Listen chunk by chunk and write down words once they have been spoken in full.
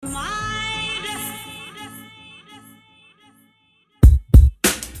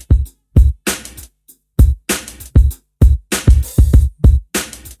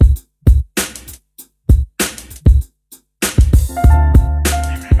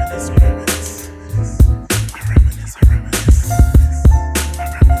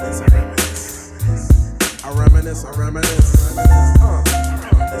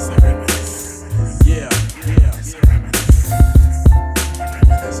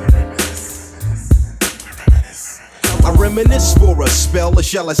reminisce for a spell, or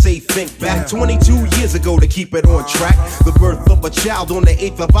shall I say think back 22 years ago to keep it on track. The birth of a child on the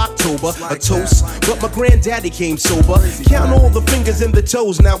 8th of October, a toast, but my granddaddy came sober. Count all the fingers and the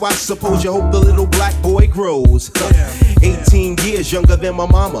toes, now I suppose you hope the little black boy grows. 18 years younger than my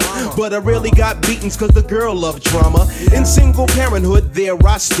mama, but I really got beatings cause the girl loved drama. In single parenthood, there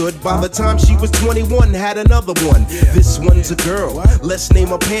I stood. By the time she was 21, had another one. This one's a girl, let's name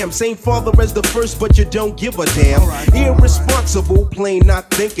her Pam. Same father as the first, but you don't give a damn. Irresponsible, plain not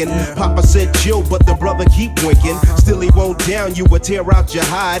thinking. Papa said chill, but the brother keep winking. Still he won't down, you would tear out your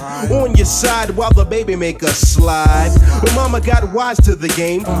hide. On your side while the baby make a slide. But mama got wise to the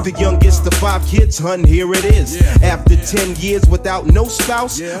game. The youngest of 5 kids, hun, here it is. After 10 years without no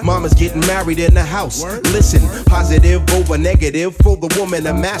spouse, mama's getting married in the house. Listen, positive over negative for the woman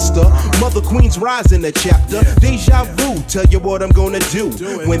a master. Mother Queen's rise in the chapter. Deja vu, tell you what I'm gonna do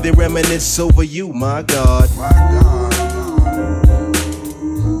when they reminisce over you, my God.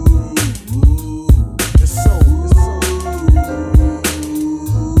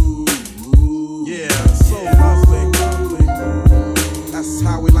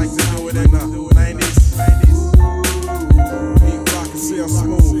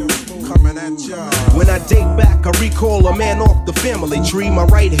 When I date back, I recall a man off the family tree. My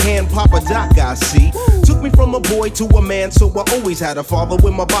right hand, Papa Doc, I see. Took me from a boy to a man, so I always had a father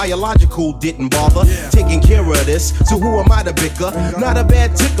when my biological didn't bother. Taking care of this, so who am I to bicker? Not a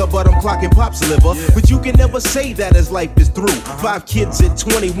bad ticker, but I'm clocking Pop's liver. But you can never say that as life is through. 5 kids at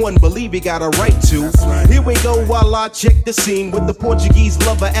 21, believe he got a right to. Here we go while I check the scene with the Portuguese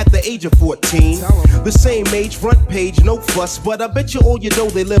lover at the age of 14. The same age, front page, no fuss, but I bet you all you know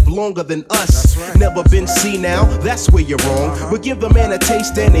they live longer than us. Never been senile, that's where you're wrong. But give the man a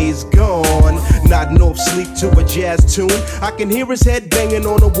taste and he's gone. Nodding off sleep to a jazz tune. I can hear his head banging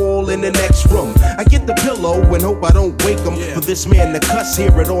on the wall in the next room. I get the pillow and hope I don't wake him. For this man to cuss,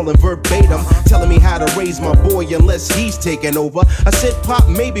 hear it all in verbatim. Telling me how to raise my boy unless he's taking over. I said, Pop,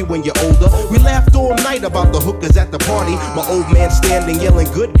 maybe when you're older. We laughed all night about the hookers at the party. My old man standing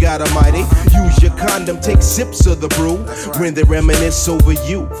yelling, good God Almighty. Use your condom, take sips of the brew. When they reminisce over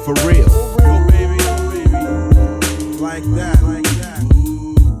you, for real. Like that.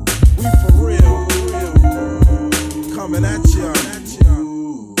 We for real. Coming at ya.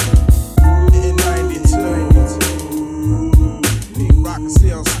 In 92. Pete Rock and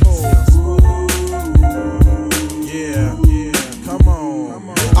CL Smooth. Yeah. Come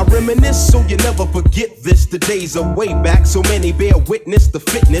on. I reminisce so you never forget this. The days are way back, so many bear witness the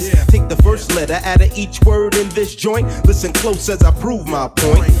fitness. Take the first letter out of each word in this joint. Listen close as I prove my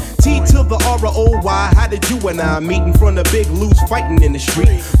point. T to the R-O-Y, how did you and I meet in front of Big Lou's fighting in the street?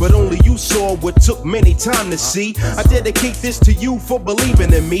 But only you saw what took many time to see. I dedicate this to you for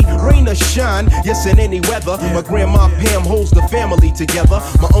believing in me. Rain or shine, yes in any weather. My grandma Pam holds the family together.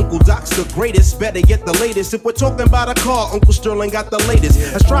 My Uncle Doc's the greatest, better get the latest. If we're talking about a car, Uncle Sterling got the latest.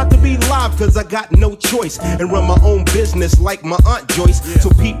 I strive to be live cause I got no choice and run my own business like my Aunt Joyce. So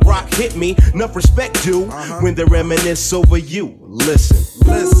Pete Rock hit me, enough respect due when they reminisce over you. Listen.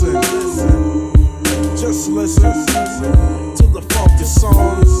 Just listen to the funky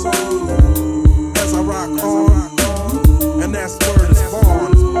song.